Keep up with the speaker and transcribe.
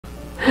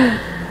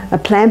A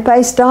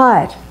plant-based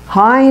diet,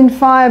 high in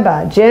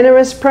fibre,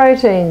 generous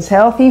proteins,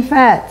 healthy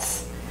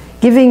fats,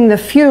 giving the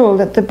fuel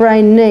that the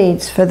brain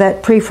needs for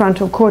that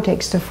prefrontal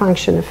cortex to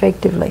function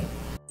effectively.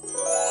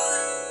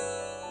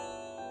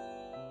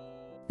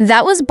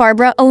 That was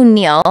Barbara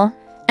O'Neill,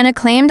 an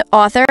acclaimed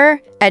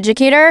author,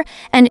 educator,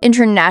 and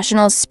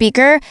international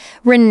speaker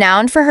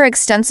renowned for her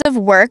extensive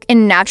work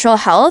in natural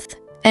health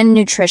and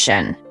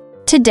nutrition.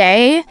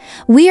 Today,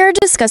 we are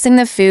discussing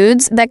the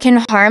foods that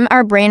can harm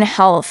our brain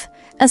health,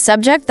 a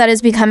subject that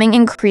is becoming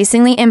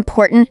increasingly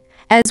important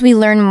as we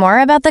learn more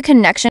about the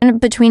connection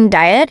between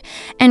diet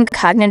and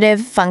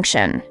cognitive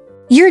function.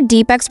 Your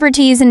deep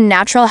expertise in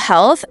natural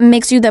health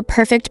makes you the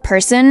perfect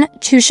person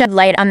to shed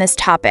light on this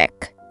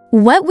topic.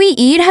 What we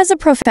eat has a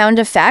profound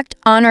effect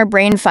on our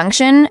brain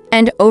function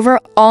and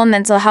overall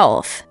mental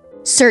health.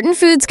 Certain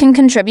foods can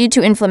contribute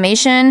to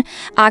inflammation,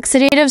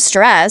 oxidative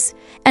stress,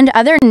 and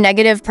other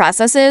negative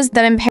processes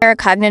that impair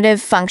cognitive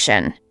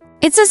function.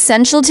 It's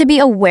essential to be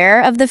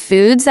aware of the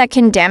foods that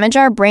can damage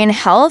our brain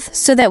health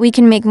so that we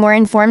can make more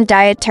informed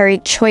dietary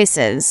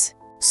choices.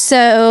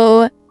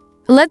 So,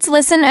 let's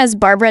listen as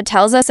Barbara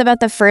tells us about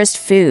the first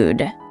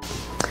food.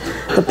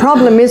 The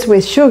problem is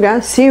with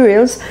sugar,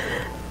 cereals,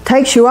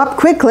 takes you up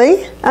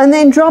quickly and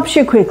then drops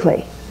you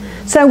quickly.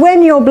 So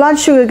when your blood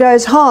sugar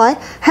goes high,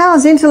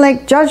 how's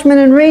intellect, judgment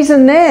and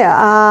reason there?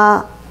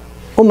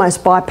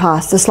 Almost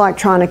bypassed. It's like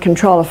trying to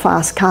control a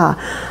fast car.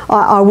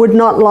 I would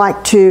not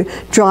like to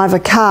drive a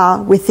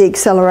car with the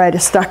accelerator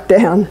stuck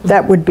down.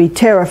 That would be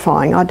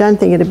terrifying. I don't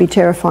think it'd be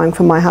terrifying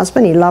for my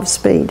husband. He loves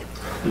speed.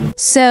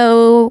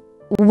 So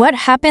what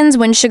happens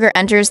when sugar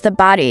enters the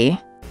body?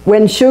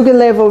 When sugar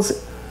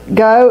levels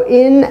go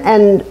in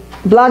and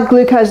blood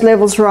glucose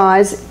levels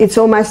rise, it's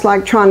almost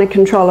like trying to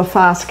control a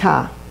fast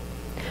car.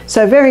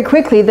 So very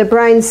quickly the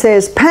brain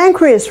says,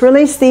 pancreas,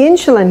 release the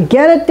insulin,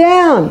 get it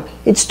down,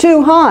 it's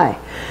too high.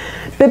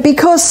 But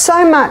because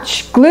so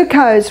much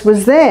glucose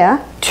was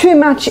there, too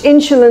much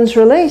insulin's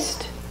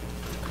released,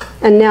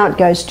 and now it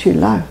goes too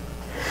low.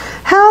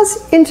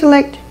 How's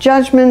intellect,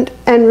 judgment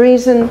and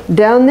reason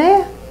down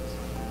there?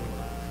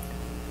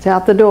 It's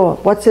out the door.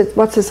 What's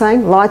the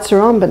saying? Lights are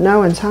on but no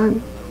one's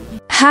home.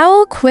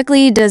 How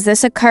quickly does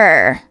this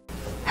occur?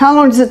 How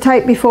long does it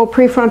take before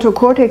prefrontal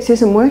cortex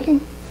isn't working?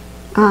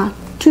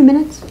 2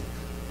 minutes.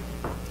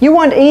 You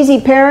want easy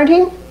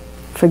parenting?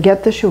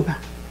 Forget the sugar.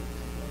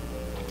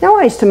 Now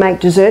I used to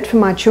make dessert for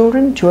my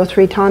children 2 or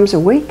 3 times a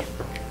week.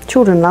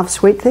 Children love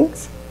sweet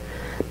things.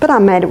 But I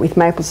made it with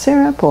maple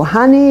syrup or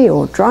honey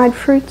or dried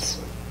fruits.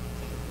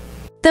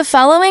 The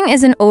following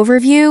is an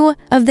overview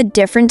of the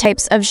different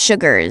types of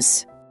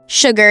sugars.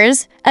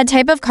 Sugars, a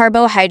type of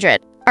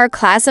carbohydrate, are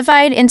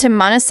classified into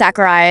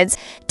monosaccharides,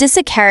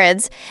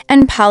 disaccharides,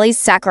 and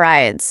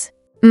polysaccharides.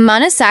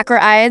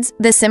 Monosaccharides,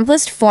 the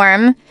simplest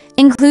form,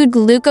 include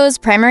glucose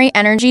primary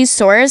energy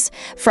source,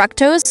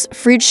 fructose,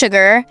 fruit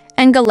sugar,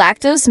 and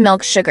galactose,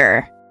 milk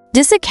sugar.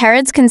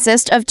 Disaccharides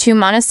consist of 2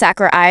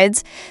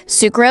 monosaccharides,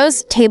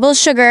 sucrose, table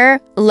sugar,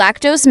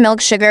 lactose,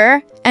 milk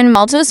sugar, and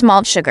maltose,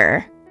 malt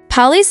sugar.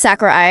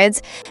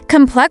 Polysaccharides,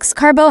 complex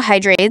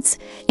carbohydrates,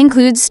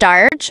 include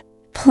starch,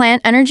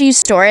 plant energy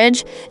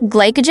storage,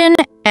 glycogen,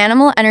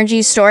 animal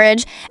energy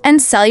storage,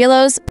 and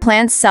cellulose,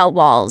 plant cell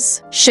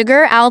walls.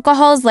 Sugar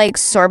alcohols like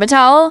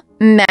sorbitol,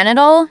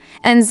 mannitol,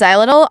 and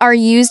xylitol are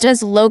used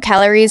as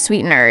low-calorie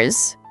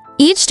sweeteners.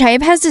 Each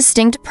type has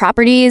distinct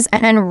properties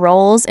and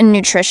roles in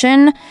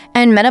nutrition,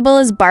 and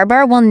metabolist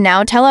Barbara will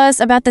now tell us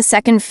about the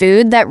second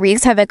food that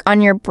wreaks havoc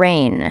on your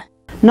brain.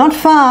 Not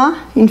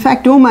far, in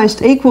fact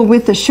almost equal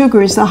with the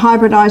sugar, is the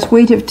hybridized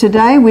wheat of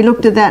today. We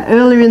looked at that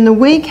earlier in the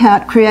week,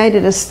 how it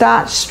created a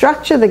starch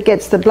structure that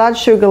gets the blood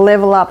sugar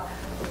level up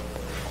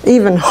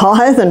even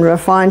higher than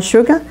refined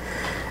sugar.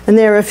 And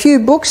there are a few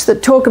books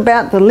that talk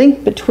about the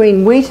link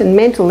between wheat and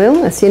mental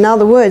illness. In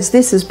other words,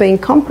 this has been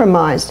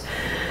compromised.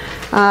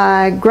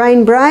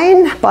 Grain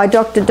Brain by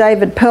Dr.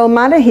 David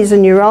Perlmutter, he's a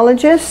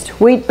neurologist.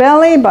 Wheat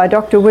Belly by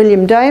Dr.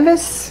 William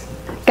Davis.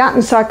 Gut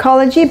and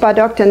Psychology by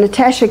Dr.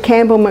 Natasha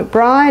Campbell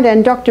McBride,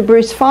 and Dr.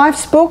 Bruce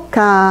Fife's book,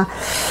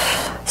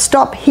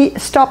 Stop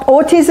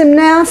Autism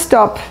Now,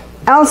 Stop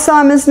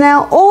Alzheimer's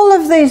Now. All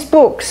of these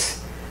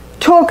books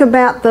talk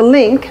about the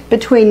link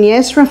between,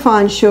 yes,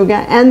 refined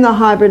sugar and the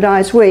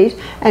hybridized wheat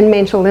and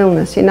mental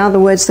illness. In other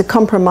words, the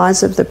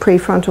compromise of the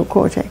prefrontal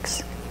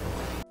cortex.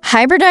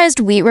 Hybridized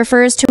wheat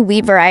refers to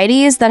wheat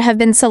varieties that have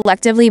been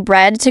selectively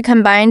bred to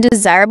combine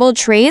desirable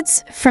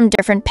traits from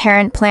different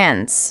parent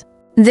plants.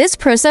 This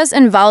process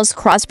involves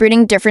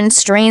crossbreeding different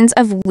strains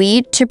of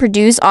wheat to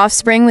produce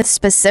offspring with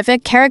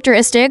specific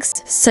characteristics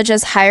such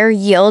as higher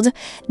yield,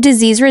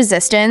 disease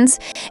resistance,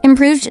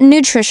 improved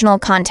nutritional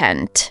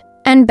content,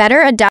 and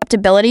better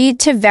adaptability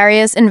to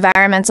various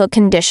environmental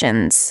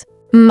conditions.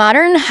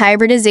 Modern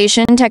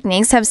hybridization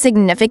techniques have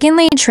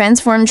significantly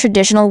transformed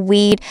traditional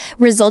wheat,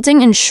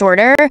 resulting in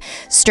shorter,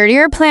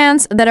 sturdier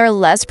plants that are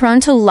less prone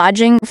to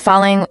lodging,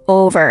 falling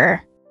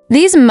over.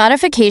 These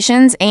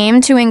modifications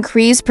aim to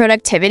increase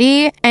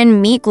productivity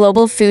and meet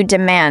global food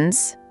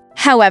demands.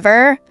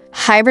 However,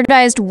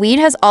 Hybridized wheat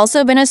has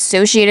also been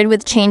associated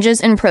with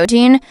changes in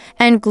protein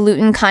and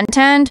gluten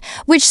content,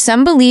 which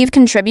some believe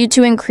contribute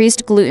to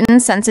increased gluten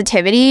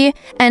sensitivity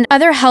and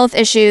other health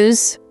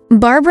issues.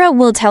 Barbara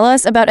will tell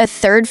us about a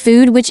third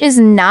food which is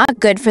not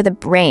good for the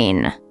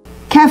brain.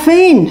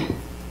 Caffeine.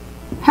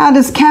 How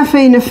does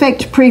caffeine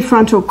affect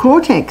prefrontal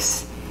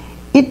cortex?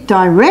 It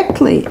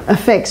directly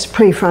affects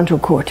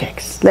prefrontal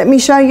cortex. Let me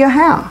show you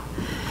how.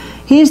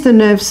 Here's the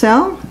nerve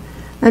cell.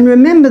 And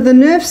remember, the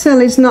nerve cell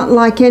is not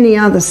like any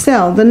other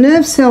cell. The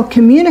nerve cell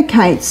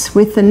communicates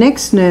with the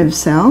next nerve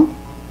cell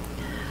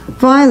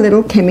via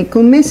little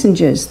chemical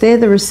messengers. They're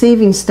the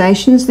receiving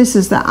stations. This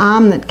is the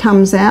arm that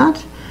comes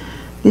out.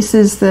 This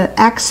is the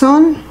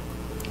axon.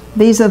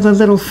 These are the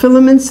little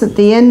filaments at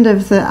the end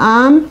of the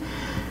arm.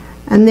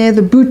 And they're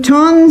the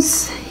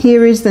boutons.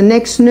 Here is the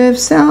next nerve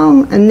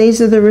cell, and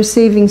these are the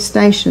receiving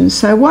stations.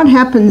 So what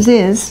happens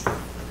is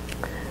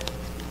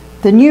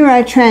the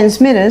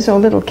neurotransmitters, or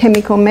little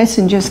chemical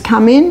messengers,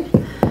 come in.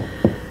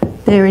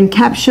 They're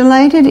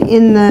encapsulated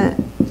in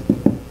the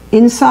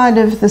inside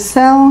of the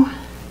cell.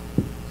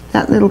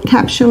 That little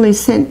capsule is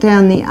sent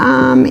down the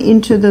arm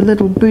into the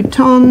little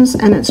boutons,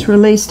 and it's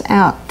released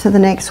out to the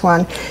next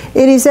one.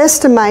 It is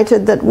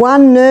estimated that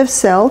one nerve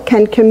cell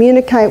can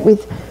communicate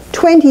with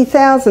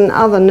 20,000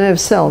 other nerve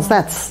cells.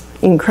 That's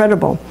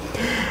incredible.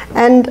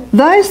 And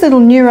those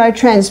little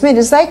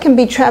neurotransmitters, they can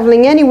be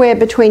traveling anywhere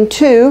between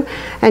 2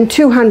 and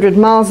 200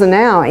 miles an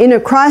hour. In a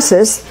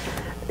crisis,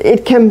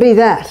 it can be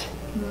that.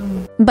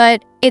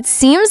 But it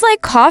seems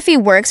like coffee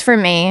works for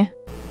me.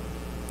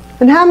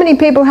 And how many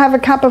people have a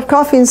cup of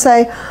coffee and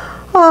say,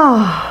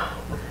 oh,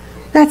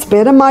 that's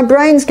better, my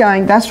brain's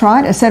going, that's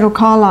right,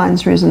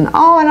 acetylcholine's risen.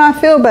 Oh, and I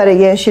feel better,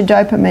 yes, your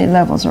dopamine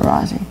levels are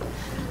rising.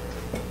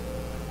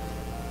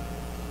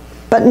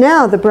 But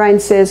now the brain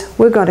says,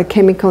 we've got a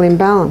chemical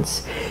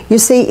imbalance. You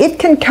see, it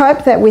can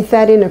cope with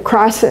that in a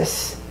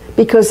crisis,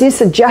 because this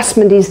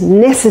adjustment is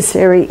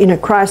necessary in a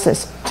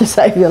crisis to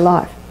save your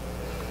life.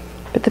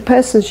 But the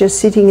person's just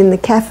sitting in the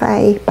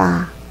cafe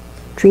bar,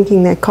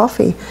 drinking their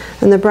coffee,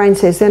 and the brain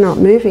says, they're not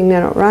moving,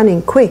 they're not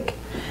running, quick.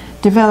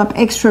 Develop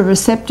extra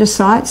receptor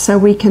sites so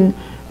we can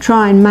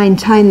try and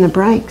maintain the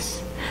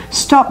brakes.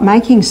 Stop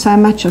making so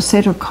much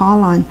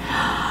acetylcholine.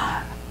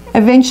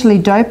 Eventually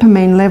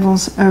dopamine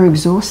levels are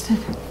exhausted.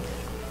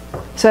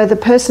 So the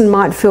person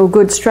might feel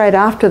good straight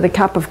after the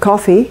cup of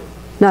coffee.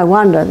 No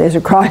wonder there's a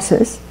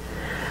crisis.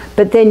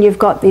 But then you've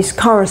got this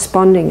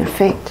corresponding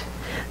effect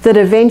that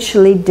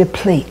eventually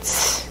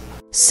depletes.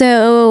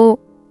 So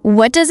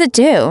what does it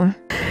do?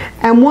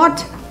 And what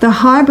the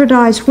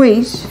hybridized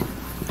wheat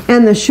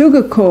and the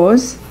sugar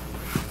cause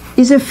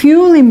is a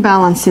fuel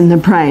imbalance in the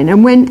brain.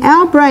 And when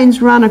our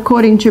brains run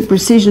according to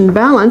precision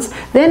balance,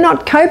 they're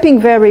not coping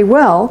very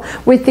well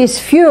with this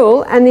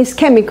fuel and this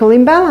chemical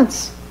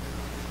imbalance.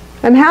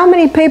 And how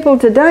many people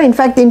today, in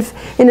fact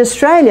in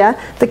Australia,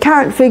 the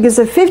current figures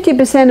are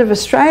 50% of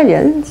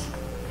Australians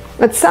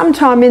at some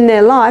time in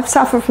their life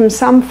suffer from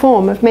some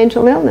form of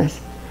mental illness.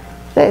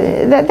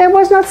 That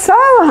was not so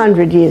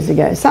 100 years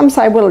ago. Some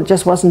say, well, it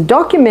just wasn't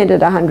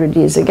documented 100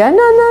 years ago.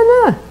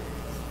 No.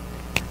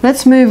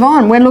 Let's move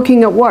on. We're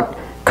looking at what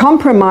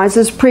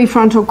compromises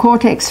prefrontal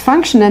cortex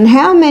function, and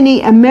how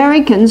many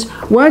Americans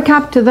woke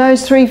up to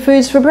those 3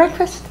 foods for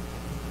breakfast.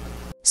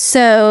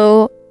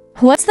 So,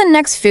 what's the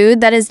next food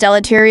that is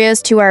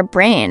deleterious to our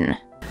brain?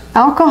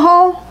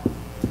 Alcohol.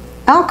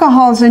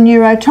 Alcohol's a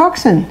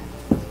neurotoxin.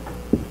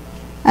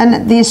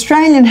 And the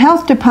Australian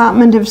Health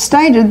Department have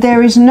stated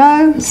there is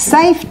no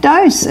safe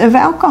dose of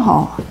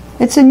alcohol.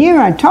 It's a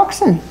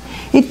neurotoxin.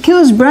 It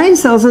kills brain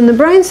cells, and the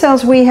brain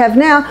cells we have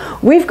now,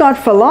 we've got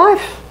for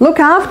life. Look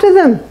after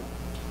them.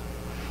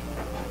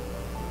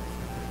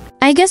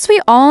 I guess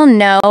we all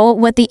know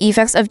what the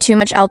effects of too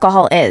much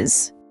alcohol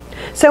is.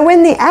 So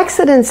when the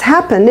accidents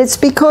happen, it's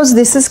because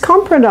this is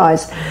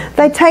compromised.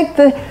 They take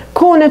the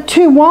corner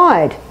too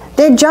wide.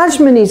 Their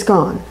judgment is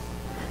gone.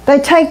 They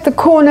take the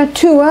corner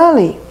too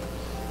early.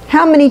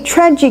 How many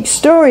tragic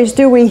stories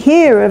do we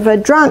hear of a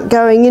drunk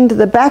going into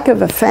the back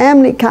of a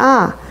family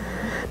car?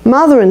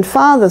 Mother and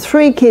father,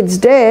 3 kids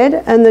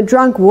dead, and the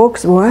drunk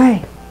walks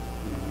away.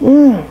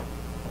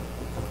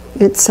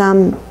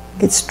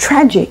 It's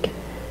tragic.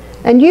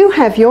 And you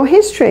have your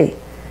history.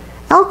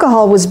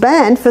 Alcohol was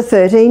banned for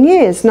 13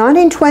 years,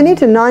 1920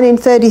 to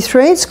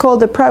 1933. It's called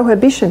the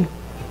Prohibition.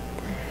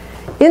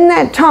 In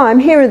that time,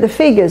 here are the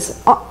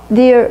figures.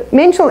 The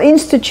mental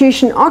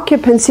institution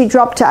occupancy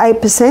dropped to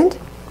 8%.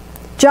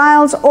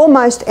 Jails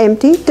almost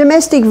empty.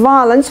 Domestic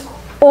violence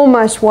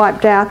almost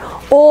wiped out,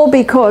 all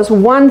because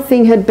one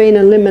thing had been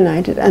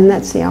eliminated, and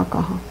that's the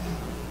alcohol.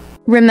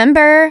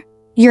 Remember,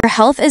 your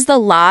health is the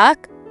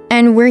lock,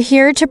 and we're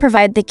here to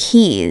provide the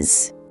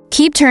keys.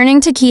 Keep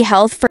turning to Key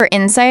Health for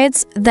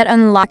insights that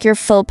unlock your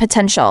full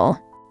potential.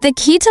 The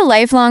key to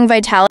lifelong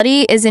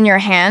vitality is in your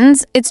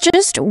hands. It's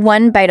just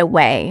one bite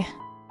away.